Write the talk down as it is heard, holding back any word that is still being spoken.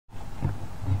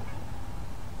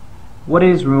What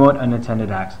is remote unattended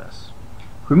access?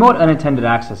 Remote unattended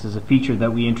access is a feature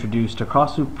that we introduced to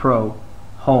CrossLoop Pro,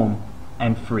 Home,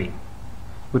 and Free.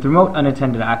 With remote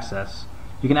unattended access,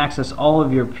 you can access all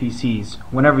of your PCs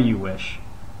whenever you wish,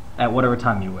 at whatever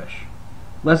time you wish.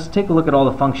 Let's take a look at all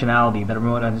the functionality that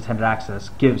remote unattended access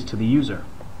gives to the user.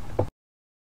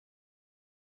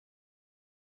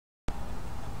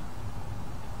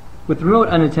 With remote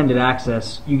unattended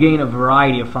access, you gain a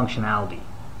variety of functionality.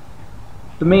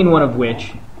 The main one of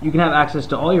which, you can have access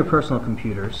to all your personal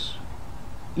computers,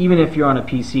 even if you're on a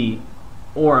PC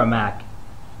or a Mac,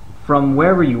 from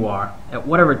wherever you are, at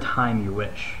whatever time you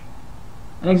wish.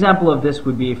 An example of this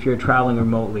would be if you're traveling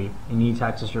remotely and you need to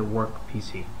access your work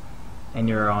PC, and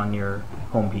you're on your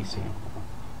home PC.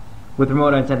 With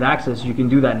remote unattended access, you can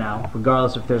do that now,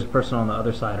 regardless if there's a person on the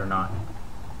other side or not.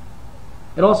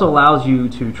 It also allows you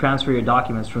to transfer your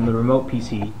documents from the remote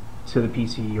PC to the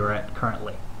PC you're at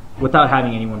currently, without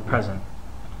having anyone present,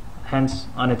 hence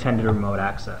unattended remote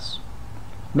access.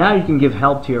 Now you can give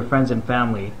help to your friends and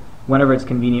family whenever it's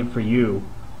convenient for you,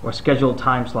 or schedule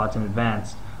time slots in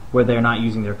advance where they're not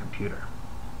using their computer.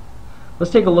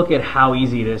 Let's take a look at how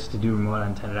easy it is to do remote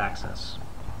unattended access.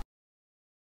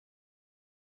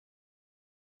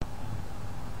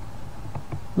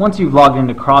 Once you've logged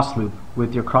into CrossLoop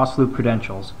with your CrossLoop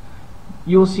credentials,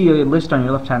 you will see a list on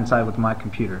your left-hand side with My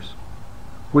Computers,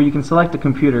 where you can select the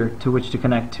computer to which to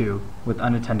connect to with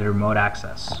unattended remote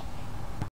access.